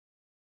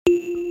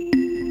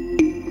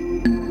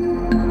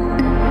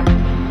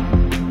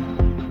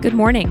Good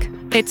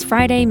morning. It's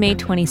Friday, May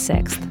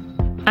 26th.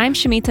 I'm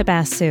Shamita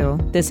Basu.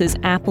 This is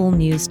Apple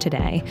News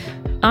Today.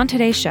 On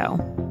today's show,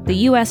 the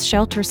U.S.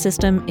 shelter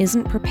system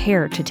isn't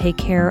prepared to take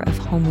care of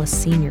homeless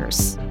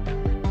seniors.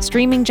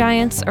 Streaming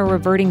giants are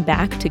reverting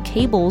back to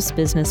cable's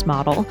business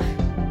model,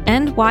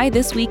 and why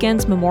this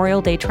weekend's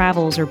Memorial Day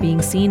travels are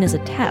being seen as a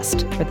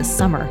test for the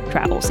summer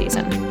travel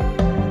season.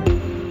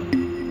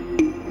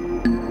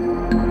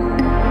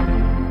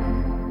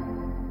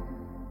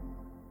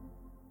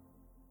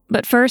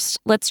 But first,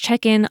 let's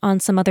check in on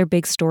some other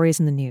big stories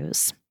in the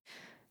news.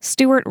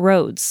 Stewart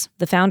Rhodes,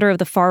 the founder of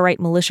the far-right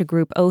militia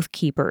group Oath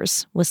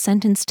Keepers, was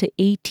sentenced to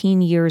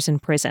 18 years in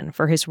prison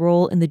for his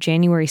role in the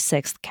January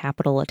 6th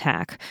Capitol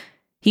attack.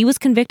 He was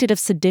convicted of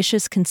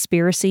seditious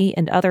conspiracy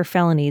and other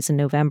felonies in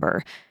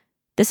November.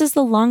 This is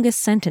the longest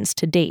sentence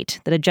to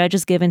date that a judge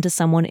has given to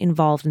someone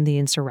involved in the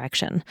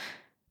insurrection.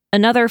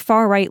 Another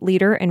far-right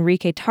leader,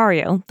 Enrique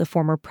Tarrio, the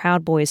former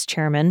Proud Boys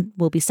chairman,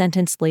 will be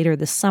sentenced later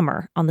this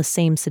summer on the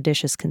same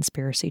seditious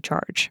conspiracy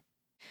charge.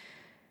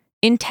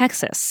 In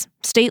Texas,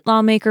 state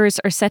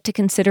lawmakers are set to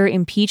consider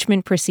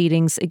impeachment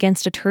proceedings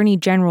against Attorney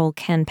General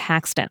Ken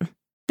Paxton.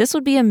 This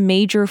would be a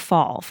major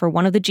fall for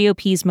one of the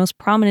GOP's most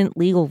prominent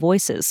legal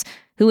voices,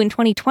 who in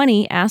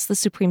 2020 asked the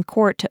Supreme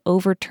Court to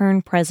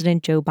overturn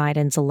President Joe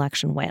Biden's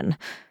election win.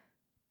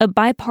 A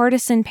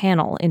bipartisan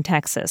panel in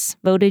Texas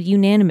voted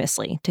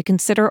unanimously to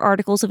consider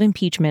articles of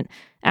impeachment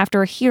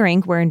after a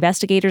hearing where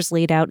investigators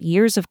laid out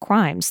years of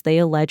crimes they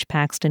allege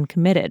Paxton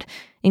committed,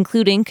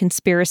 including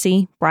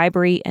conspiracy,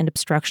 bribery, and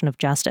obstruction of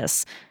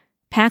justice.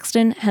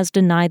 Paxton has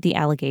denied the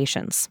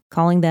allegations,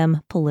 calling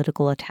them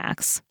political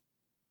attacks.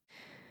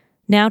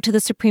 Now to the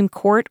Supreme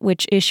Court,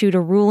 which issued a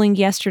ruling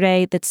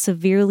yesterday that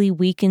severely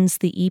weakens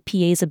the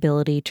EPA's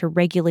ability to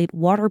regulate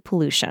water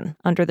pollution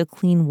under the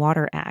Clean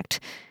Water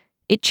Act.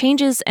 It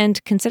changes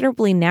and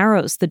considerably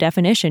narrows the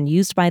definition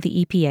used by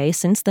the EPA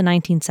since the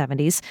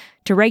 1970s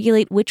to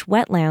regulate which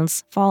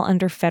wetlands fall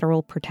under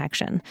federal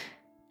protection.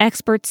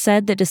 Experts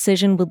said the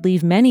decision would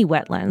leave many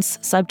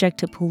wetlands subject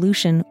to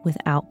pollution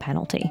without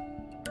penalty.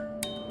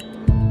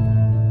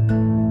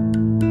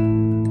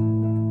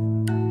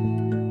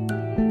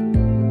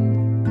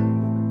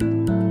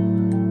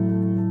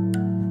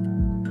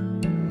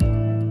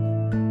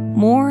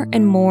 More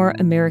and more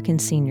American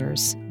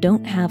seniors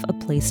don't have a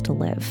place to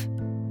live.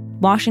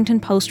 Washington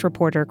Post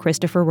reporter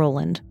Christopher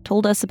Rowland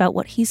told us about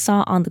what he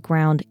saw on the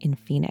ground in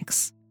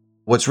Phoenix.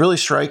 What's really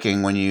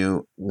striking when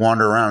you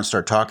wander around and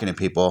start talking to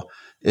people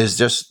is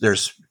just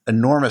there's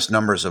enormous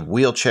numbers of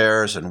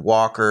wheelchairs and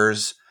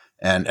walkers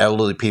and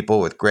elderly people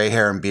with gray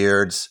hair and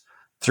beards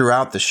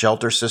throughout the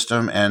shelter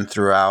system and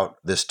throughout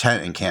this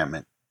tent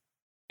encampment.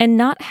 And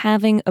not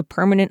having a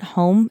permanent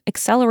home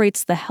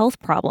accelerates the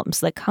health problems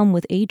that come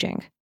with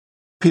aging.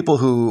 People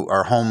who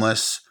are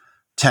homeless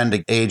tend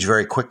to age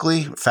very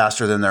quickly,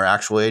 faster than their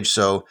actual age.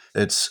 So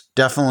it's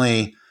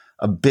definitely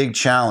a big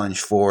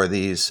challenge for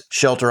these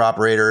shelter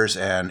operators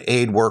and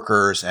aid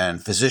workers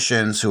and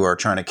physicians who are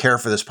trying to care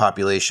for this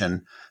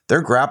population.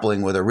 They're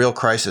grappling with a real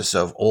crisis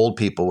of old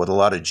people with a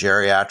lot of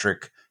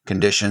geriatric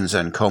conditions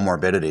and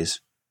comorbidities.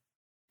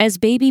 As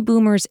baby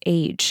boomers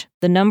age,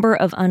 the number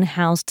of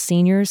unhoused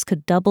seniors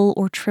could double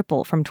or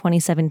triple from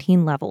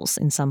 2017 levels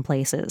in some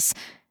places.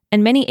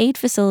 And many aid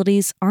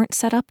facilities aren't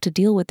set up to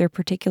deal with their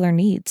particular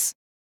needs.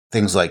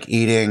 Things like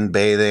eating,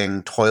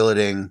 bathing,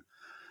 toileting,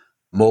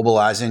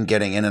 mobilizing,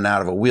 getting in and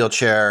out of a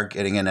wheelchair,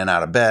 getting in and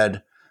out of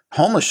bed.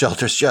 Homeless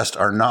shelters just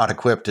are not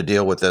equipped to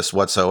deal with this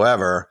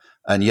whatsoever,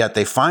 and yet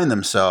they find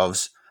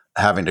themselves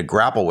having to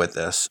grapple with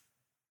this.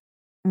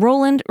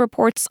 Rowland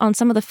reports on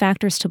some of the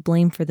factors to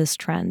blame for this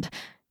trend.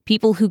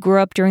 People who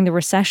grew up during the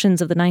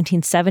recessions of the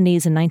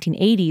 1970s and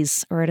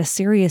 1980s are at a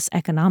serious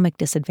economic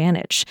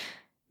disadvantage.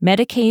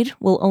 Medicaid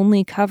will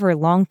only cover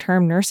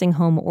long-term nursing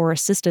home or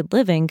assisted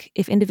living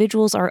if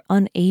individuals are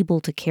unable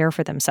to care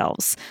for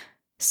themselves.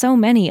 So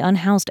many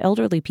unhoused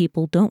elderly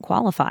people don't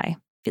qualify.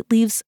 It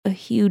leaves a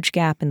huge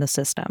gap in the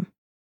system.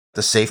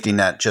 The safety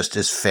net just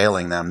is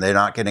failing them. They're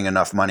not getting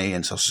enough money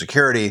in Social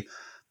Security.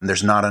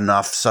 There's not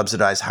enough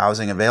subsidized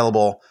housing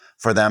available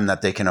for them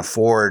that they can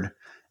afford.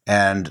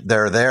 And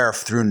they're there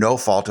through no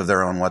fault of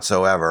their own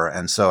whatsoever.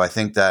 And so I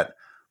think that,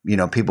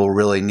 people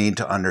really need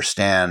to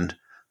understand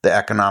the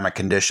economic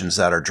conditions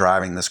that are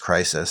driving this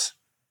crisis.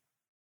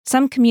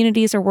 Some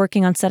communities are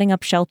working on setting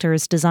up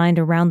shelters designed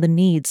around the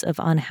needs of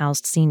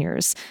unhoused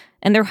seniors,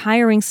 and they're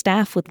hiring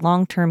staff with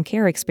long-term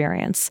care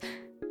experience.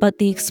 But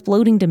the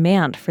exploding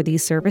demand for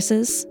these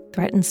services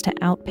threatens to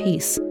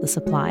outpace the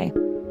supply.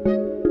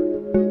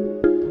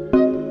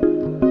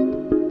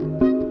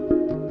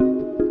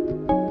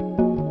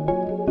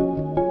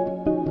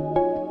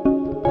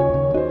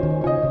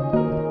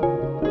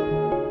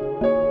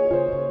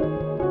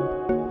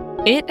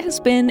 It has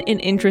been an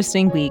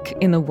interesting week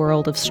in the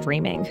world of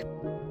streaming.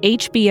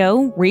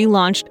 HBO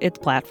relaunched its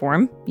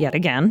platform, yet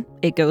again.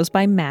 It goes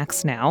by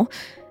Max now.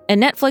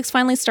 And Netflix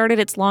finally started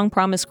its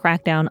long-promised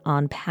crackdown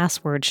on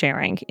password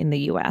sharing in the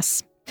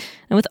U.S.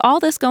 And with all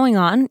this going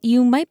on,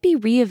 you might be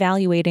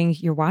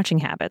reevaluating your watching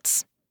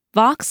habits.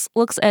 Vox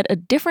looks at a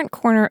different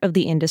corner of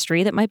the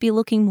industry that might be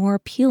looking more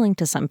appealing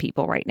to some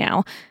people right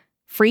now: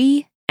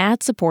 free,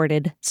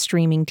 ad-supported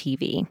streaming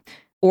TV,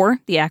 or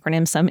the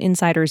acronym some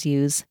insiders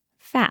use,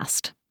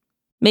 FAST.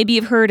 Maybe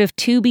you've heard of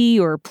Tubi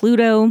or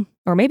Pluto,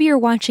 or maybe you're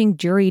watching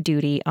Jury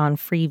Duty on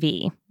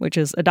Freevee, which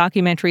is a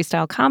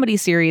documentary-style comedy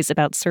series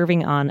about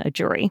serving on a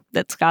jury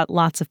that's got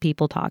lots of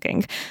people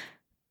talking.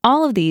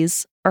 All of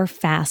these are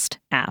FAST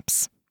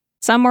apps.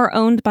 Some are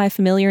owned by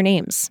familiar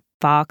names: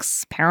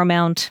 Fox,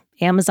 Paramount,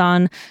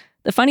 Amazon.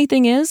 The funny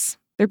thing is,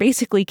 they're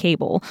basically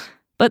cable,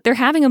 but they're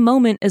having a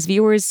moment as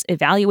viewers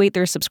evaluate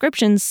their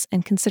subscriptions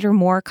and consider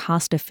more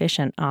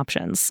cost-efficient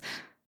options.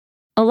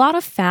 A lot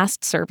of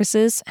FAST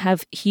services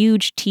have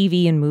huge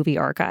TV and movie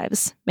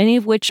archives, many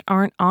of which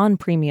aren't on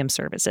premium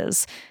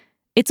services.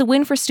 It's a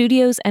win for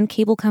studios and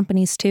cable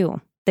companies,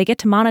 too. They get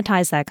to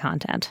monetize that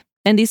content,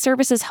 and these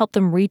services help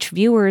them reach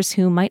viewers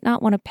who might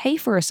not want to pay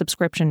for a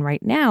subscription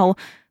right now,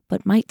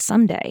 but might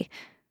someday.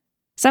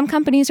 Some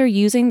companies are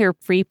using their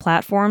free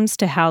platforms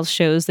to house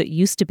shows that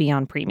used to be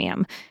on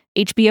premium.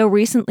 HBO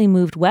recently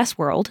moved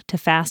Westworld to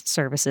FAST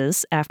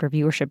services after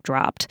viewership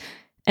dropped.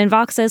 And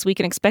Vox says we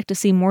can expect to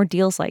see more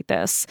deals like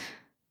this.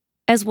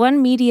 As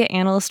one media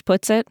analyst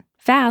puts it,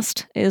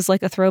 FAST is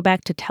like a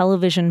throwback to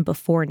television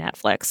before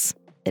Netflix.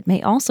 It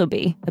may also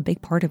be a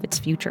big part of its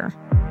future.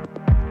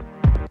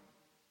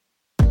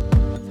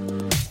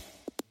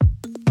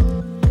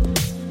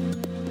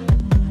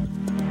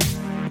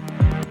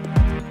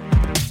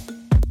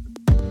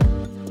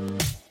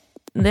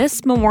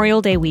 This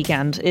Memorial Day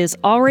weekend is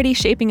already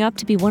shaping up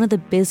to be one of the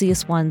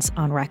busiest ones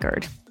on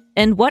record.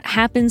 And what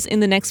happens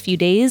in the next few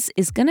days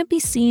is going to be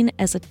seen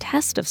as a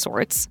test of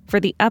sorts for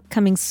the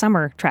upcoming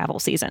summer travel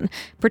season,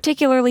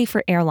 particularly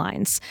for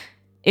airlines.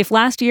 If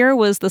last year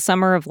was the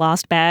summer of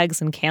lost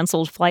bags and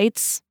canceled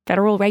flights,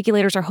 federal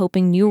regulators are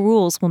hoping new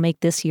rules will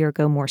make this year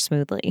go more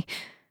smoothly.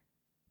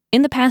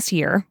 In the past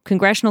year,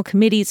 congressional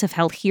committees have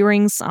held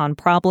hearings on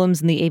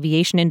problems in the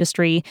aviation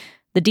industry.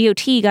 The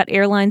DOT got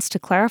airlines to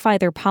clarify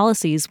their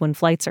policies when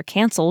flights are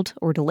canceled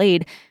or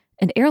delayed,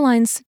 and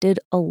airlines did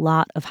a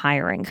lot of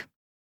hiring.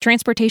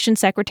 Transportation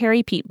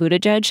Secretary Pete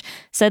Buttigieg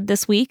said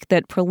this week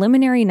that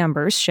preliminary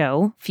numbers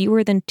show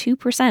fewer than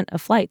 2%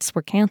 of flights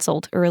were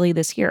canceled early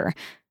this year.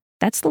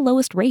 That's the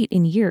lowest rate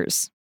in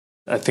years.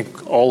 I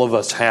think all of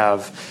us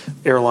have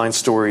airline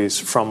stories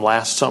from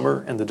last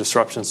summer and the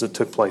disruptions that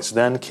took place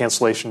then.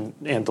 Cancellation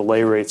and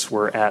delay rates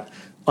were at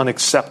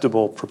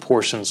unacceptable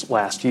proportions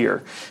last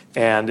year,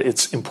 and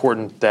it's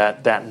important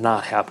that that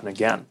not happen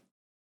again.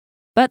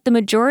 But the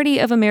majority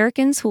of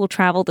Americans who will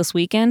travel this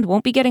weekend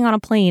won't be getting on a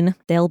plane,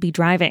 they'll be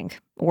driving.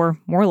 Or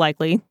more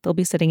likely, they'll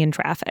be sitting in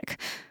traffic.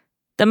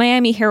 The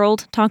Miami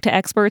Herald talked to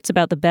experts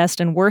about the best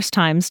and worst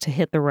times to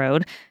hit the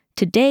road.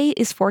 Today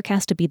is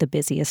forecast to be the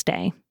busiest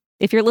day.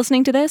 If you're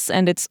listening to this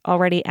and it's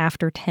already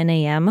after 10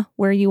 a.m.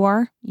 where you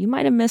are, you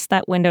might have missed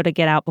that window to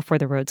get out before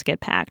the roads get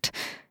packed.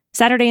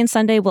 Saturday and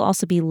Sunday will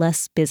also be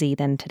less busy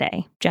than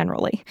today,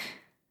 generally.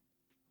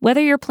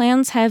 Whether your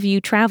plans have you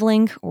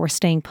traveling or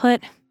staying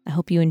put, I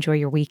hope you enjoy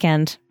your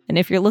weekend. And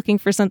if you're looking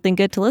for something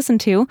good to listen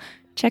to,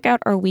 check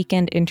out our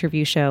weekend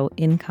interview show,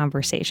 In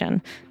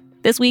Conversation.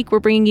 This week, we're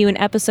bringing you an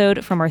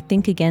episode from our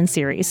Think Again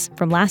series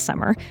from last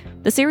summer.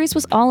 The series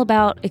was all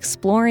about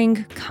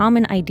exploring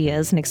common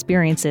ideas and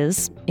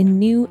experiences in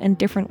new and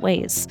different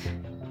ways.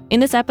 In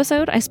this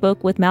episode, I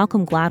spoke with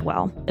Malcolm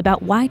Gladwell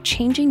about why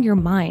changing your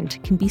mind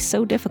can be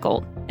so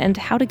difficult and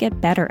how to get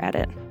better at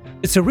it.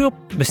 It's a real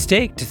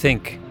mistake to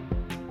think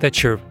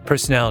that your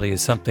personality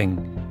is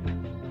something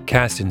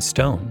cast in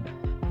stone,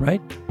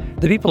 right?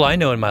 The people I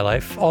know in my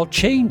life all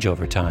change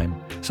over time,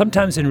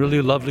 sometimes in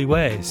really lovely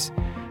ways.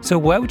 So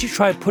why would you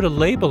try to put a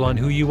label on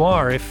who you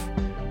are if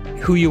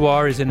who you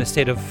are is in a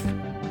state of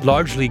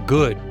largely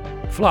good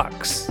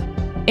flux?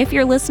 If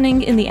you're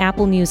listening in the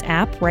Apple News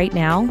app right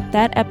now,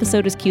 that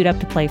episode is queued up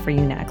to play for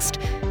you next.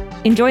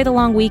 Enjoy the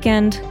long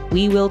weekend.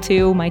 We will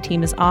too. My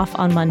team is off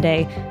on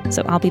Monday,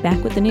 so I'll be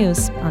back with the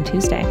news on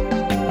Tuesday.